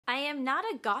am not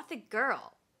a gothic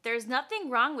girl. There's nothing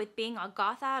wrong with being a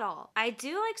goth at all. I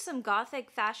do like some gothic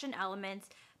fashion elements,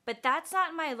 but that's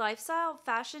not my lifestyle,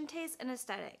 fashion taste, and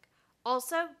aesthetic.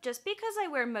 Also, just because I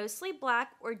wear mostly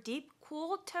black or deep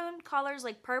cool toned colors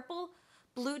like purple,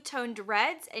 blue toned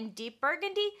reds, and deep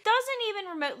burgundy doesn't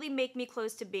even remotely make me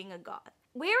close to being a goth.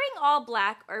 Wearing all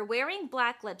black or wearing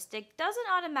black lipstick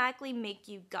doesn't automatically make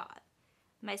you goth.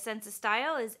 My sense of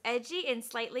style is edgy and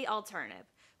slightly alternative,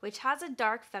 which has a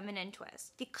dark feminine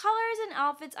twist. The colors and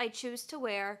outfits I choose to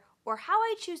wear, or how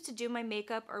I choose to do my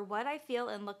makeup, or what I feel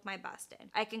and look my best in.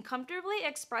 I can comfortably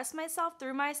express myself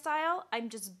through my style. I'm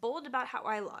just bold about how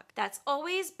I look. That's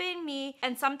always been me,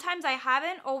 and sometimes I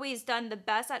haven't always done the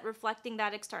best at reflecting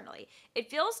that externally. It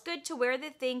feels good to wear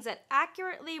the things that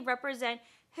accurately represent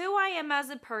who I am as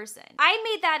a person. I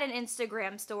made that an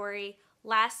Instagram story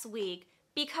last week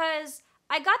because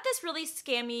I got this really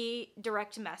scammy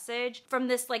direct message from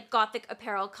this like gothic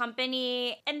apparel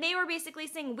company, and they were basically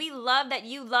saying, we love that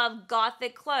you love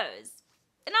gothic clothes.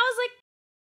 And I was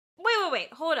like,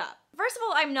 wait, hold up. First of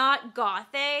all, I'm not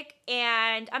gothic,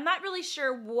 and I'm not really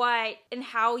sure what and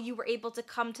how you were able to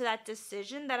come to that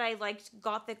decision that I liked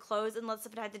gothic clothes, unless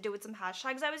if it had to do with some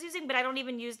hashtags I was using, but I don't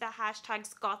even use the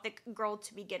hashtags gothic girl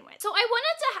to begin with. So I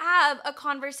wanted to have a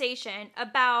conversation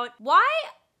about why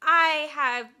I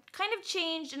have kind of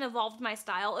changed and evolved my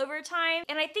style over time,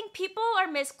 and I think people are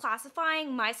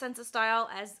misclassifying my sense of style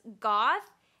as goth,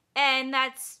 and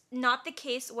that's not the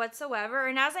case whatsoever.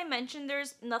 And as I mentioned,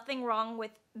 there's nothing wrong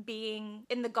with being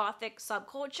in the gothic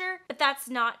subculture, but that's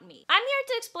not me. I'm here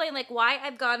to explain like why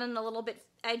I've gotten a little bit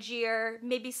edgier,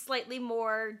 maybe slightly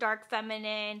more dark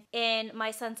feminine in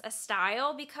my sense of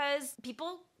style, because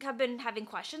people have been having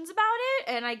questions about it,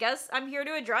 and I guess I'm here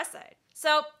to address it.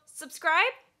 So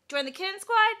subscribe, join the Kitten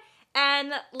Squad,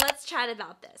 and let's chat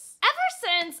about this.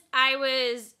 Ever since I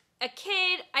was a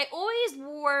kid, I always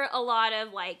wore a lot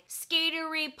of like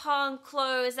skatery punk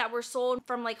clothes that were sold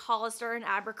from like Hollister and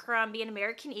Abercrombie and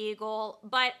American Eagle,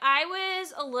 but I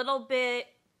was a little bit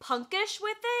punkish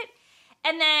with it.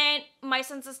 And then my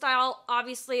sense of style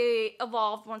obviously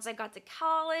evolved once I got to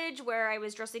college, where I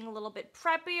was dressing a little bit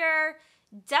preppier,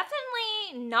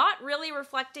 definitely not really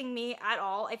reflecting me at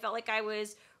all. I felt like I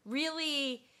was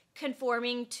really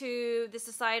conforming to the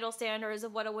societal standards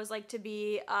of what it was like to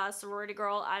be a sorority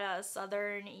girl at a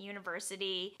southern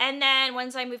university. And then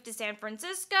once I moved to San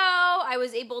Francisco, I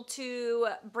was able to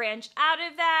branch out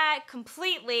of that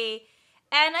completely,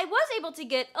 and I was able to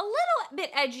get a little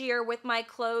bit edgier with my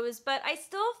clothes, but I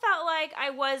still felt like I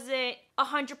wasn't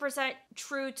 100%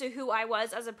 true to who I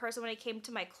was as a person when it came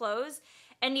to my clothes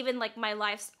and even like my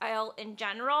lifestyle in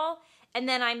general. And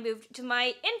then I moved to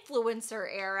my influencer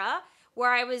era,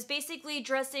 where I was basically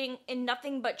dressing in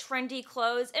nothing but trendy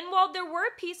clothes. And while there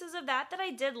were pieces of that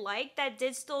I did like, that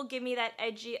did still give me that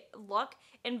edgy look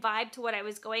and vibe to what I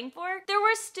was going for, there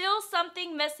was still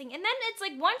something missing. And then it's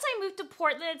like, once I moved to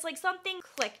Portland, it's like something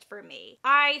clicked for me.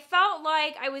 I felt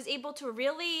like I was able to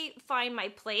really find my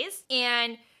place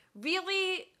and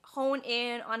really hone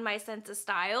in on my sense of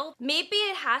style. Maybe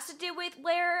it has to do with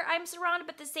where I'm surrounded,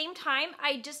 but at the same time,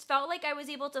 I just felt like I was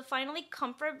able to finally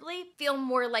comfortably feel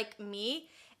more like me.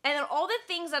 And then all the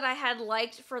things that I had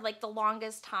liked for like the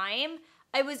longest time,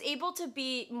 I was able to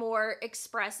be more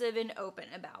expressive and open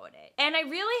about it. And I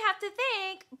really have to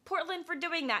thank Portland for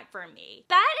doing that for me.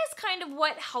 That is kind of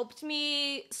what helped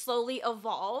me slowly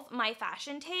evolve my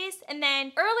fashion taste. And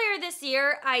then earlier this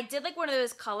year, I did like one of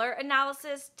those color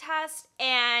analysis tests,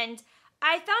 and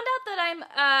I found out that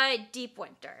I'm a deep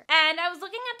winter. And I was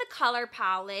looking at the color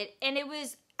palette, and it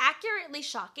was accurately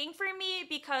shocking for me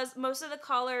because most of the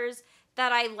colors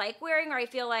that I like wearing, or I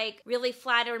feel like really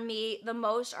flatter me the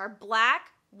most, are black,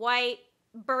 white,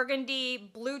 burgundy,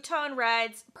 blue tone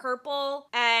reds, purple,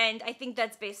 and I think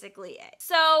that's basically it.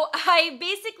 So I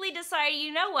basically decided,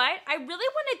 you know what? I really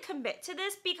want to commit to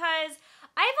this because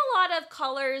I have a lot of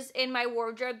colors in my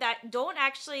wardrobe that don't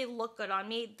actually look good on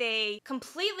me. They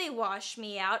completely wash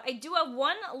me out. I do have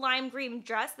one lime green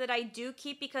dress that I do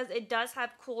keep because it does have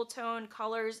cool tone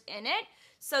colors in it.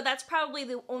 So that's probably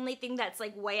the only thing that's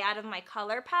like way out of my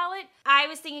color palette. I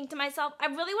was thinking to myself, I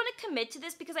really want to commit to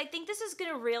this because I think this is going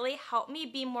to really help me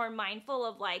be more mindful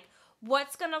of like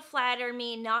what's going to flatter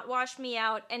me, not wash me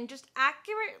out, and just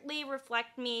accurately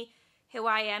reflect me who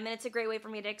I am. And it's a great way for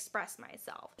me to express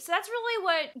myself. So that's really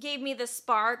what gave me the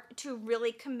spark to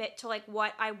really commit to like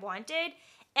what I wanted.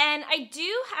 And I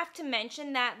do have to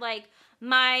mention that like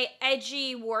my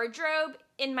edgy wardrobe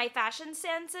in my fashion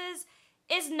senses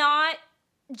is not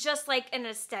just like an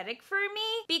aesthetic for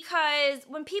me, because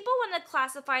when people want to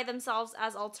classify themselves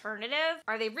as alternative,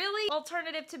 are they really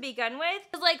alternative to begin with?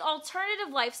 Because like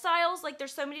alternative lifestyles, like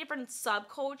there's so many different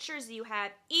subcultures. You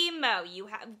have emo, you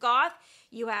have goth,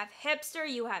 you have hipster,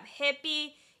 you have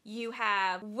hippie, you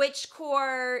have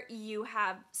witchcore, you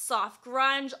have soft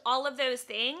grunge, all of those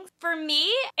things. For me,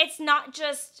 it's not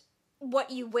just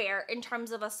what you wear in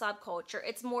terms of a subculture.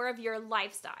 It's more of your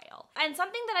lifestyle. And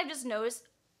something that I've just noticed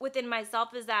within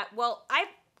myself is that, well, I've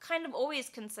kind of always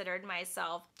considered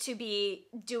myself to be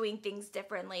doing things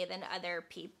differently than other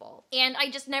people. And I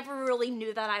just never really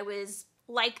knew that I was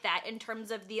like that in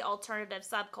terms of the alternative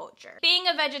subculture. Being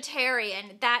a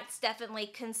vegetarian, that's definitely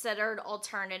considered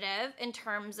alternative in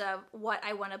terms of what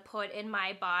I want to put in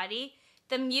my body.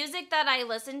 The music that I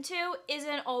listen to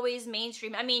isn't always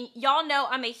mainstream. I mean, y'all know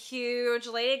I'm a huge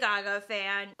Lady Gaga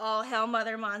fan. All hail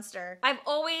Mother Monster. I've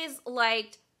always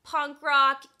liked punk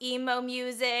rock, emo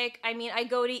music. I mean, I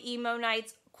go to emo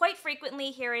nights quite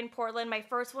frequently here in Portland. My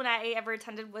first one I ever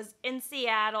attended was in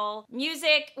Seattle.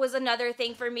 Music was another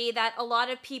thing for me that a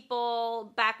lot of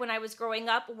people back when I was growing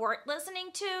up weren't listening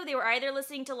to. They were either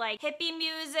listening to like hippie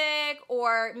music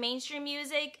or mainstream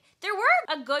music. There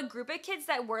were a good group of kids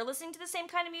that were listening to the same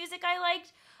kind of music I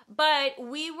liked, but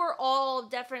we were all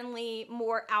definitely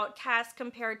more outcast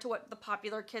compared to what the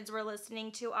popular kids were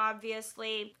listening to,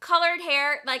 obviously. Colored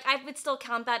hair, like I would still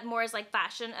count that more as like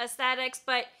fashion aesthetics,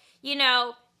 but you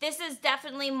know, this is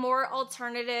definitely more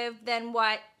alternative than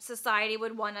what society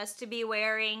would want us to be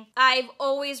wearing. I've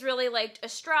always really liked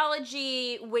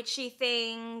astrology, witchy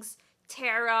things,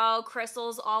 tarot,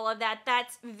 crystals, all of that.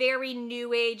 That's very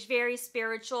new age, very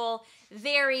spiritual,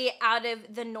 very out of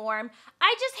the norm.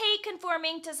 I just hate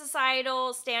conforming to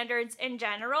societal standards in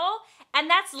general, and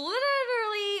that's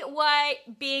literally what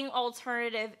being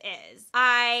alternative is.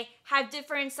 I have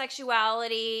different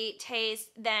sexuality tastes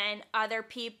than other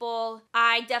people.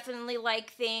 I definitely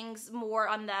like things more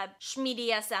on the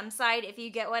BDSM side, if you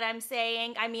get what I'm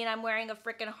saying. I mean, I'm wearing a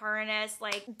freaking harness.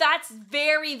 Like, that's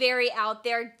very, very out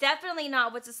there. Definitely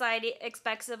not what society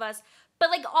expects of us. But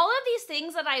like all of these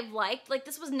things that I've liked, like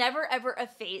this was never ever a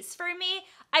phase for me.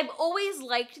 I've always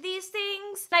liked these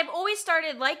things. I've always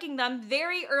started liking them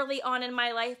very early on in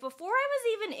my life, before I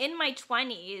was even in my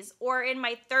 20s or in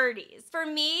my 30s. For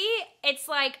me, it's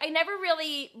like I never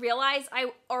really realized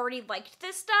I already liked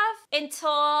this stuff until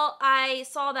I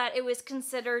saw that it was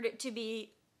considered to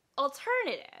be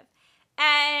alternative.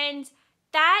 And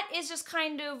that is just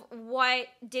kind of what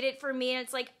did it for me. And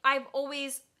it's like I've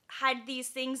always had these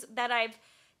things that I've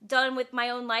done with my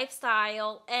own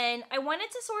lifestyle, and I wanted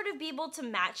to sort of be able to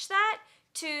match that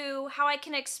to how I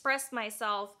can express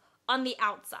myself on the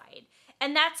outside.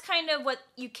 And that's kind of what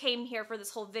you came here for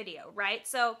this whole video, right?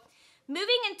 So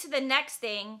moving into the next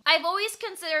thing, I've always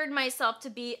considered myself to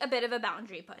be a bit of a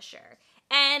boundary pusher.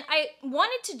 And I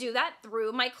wanted to do that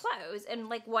through my clothes and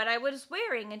like what I was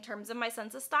wearing in terms of my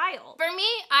sense of style. For me,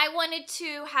 I wanted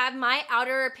to have my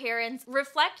outer appearance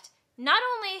reflect not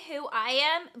only who I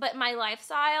am, but my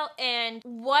lifestyle and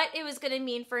what it was gonna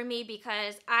mean for me,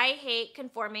 because I hate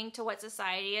conforming to what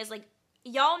society is. Like,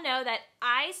 y'all know that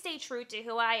I stay true to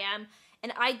who I am,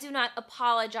 and I do not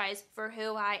apologize for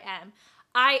who I am.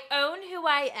 I own who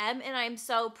I am, and I'm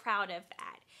so proud of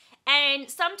that.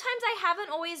 And sometimes I haven't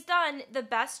always done the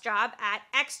best job at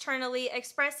externally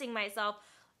expressing myself,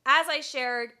 as I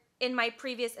shared in my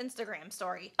previous Instagram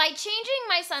story. By changing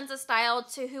my sense of style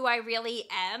to who I really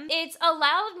am, it's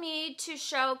allowed me to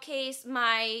showcase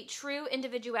my true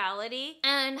individuality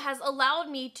and has allowed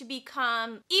me to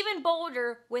become even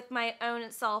bolder with my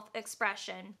own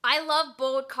self-expression. I love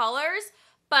bold colors,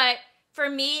 but for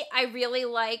me, I really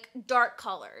like dark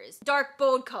colors, dark,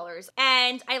 bold colors.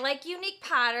 And I like unique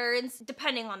patterns,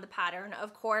 depending on the pattern,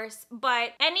 of course.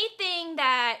 But anything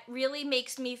that really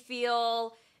makes me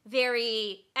feel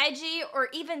very edgy or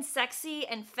even sexy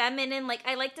and feminine. Like,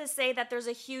 I like to say that there's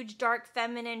a huge dark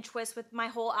feminine twist with my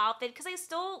whole outfit, because I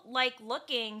still like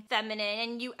looking feminine,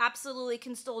 and you absolutely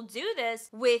can still do this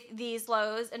with these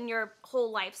clothes and your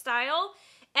whole lifestyle.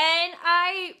 And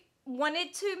I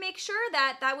wanted to make sure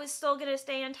that that was still gonna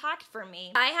stay intact for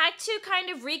me. I had to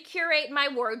kind of recurate my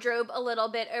wardrobe a little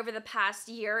bit over the past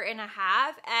year and a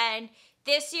half, and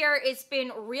this year it's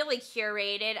been really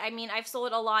curated. I mean, I've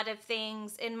sold a lot of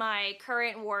things in my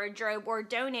current wardrobe or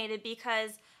donated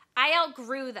because I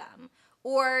outgrew them,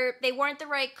 or they weren't the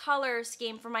right color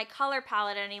scheme for my color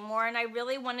palette anymore, and I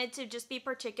really wanted to just be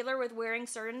particular with wearing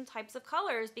certain types of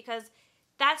colors because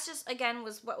That's just, again,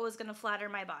 was what was gonna flatter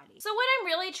my body. So what I'm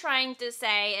really trying to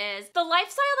say is the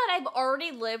lifestyle that I've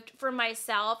already lived for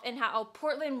myself and how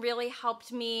Portland really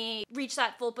helped me reach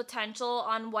that full potential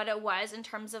on what it was in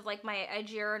terms of like my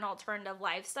edgier and alternative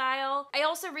lifestyle. I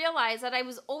also realized that I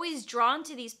was always drawn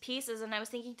to these pieces, and I was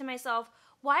thinking to myself,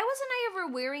 why wasn't I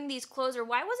ever wearing these clothes, or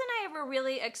why wasn't I ever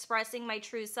really expressing my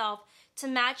true self to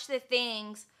match the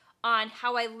things on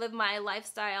how I live my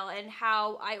lifestyle and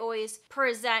how I always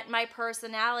present my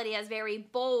personality as very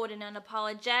bold and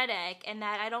unapologetic and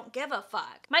that I don't give a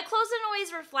fuck. My clothes didn't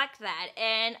always reflect that,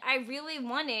 and I really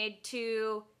wanted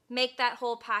to make that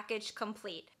whole package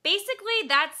complete. Basically,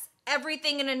 that's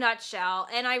everything in a nutshell,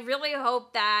 and I really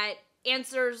hope that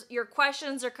answers your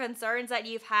questions or concerns that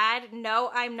you've had. No,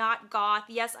 I'm not goth.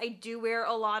 Yes, I do wear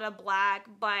a lot of black,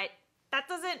 but that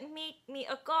doesn't make me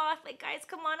a goth. Like, guys,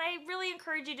 come on. I really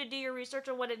encourage you to do your research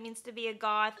on what it means to be a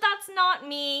goth. That's not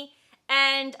me,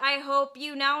 and I hope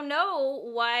you now know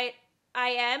what I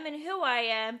am and who I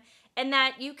am, and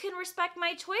that you can respect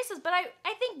my choices. But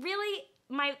I think really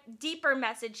my deeper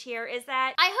message here is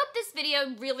that I hope this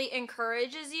video really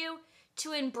encourages you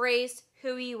to embrace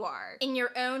who you are in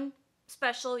your own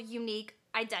special, unique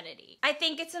identity. I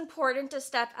think it's important to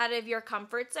step out of your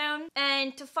comfort zone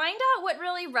and to find out what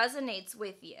really resonates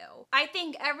with you. I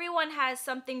think everyone has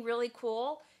something really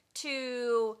cool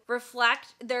to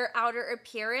reflect their outer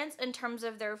appearance in terms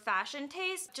of their fashion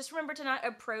taste. Just remember to not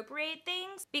appropriate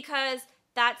things, because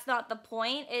that's not the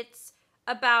point. It's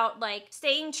about like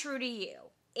staying true to you.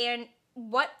 And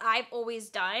what I've always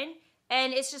done,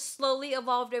 and it's just slowly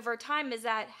evolved over time, is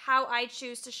that how I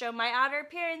choose to show my outer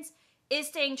appearance is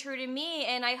staying true to me.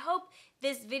 And I hope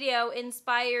this video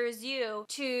inspires you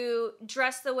to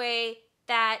dress the way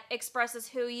that expresses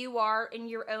who you are in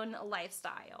your own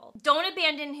lifestyle. Don't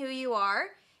abandon who you are.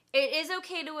 It is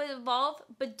okay to evolve,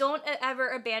 but don't ever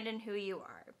abandon who you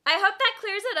are. I hope that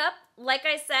clears it up. Like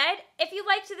I said, if you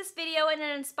liked this video and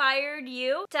it inspired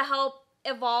you to help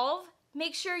evolve,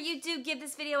 make sure you do give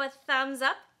this video a thumbs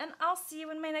up, and I'll see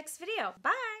you in my next video.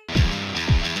 Bye!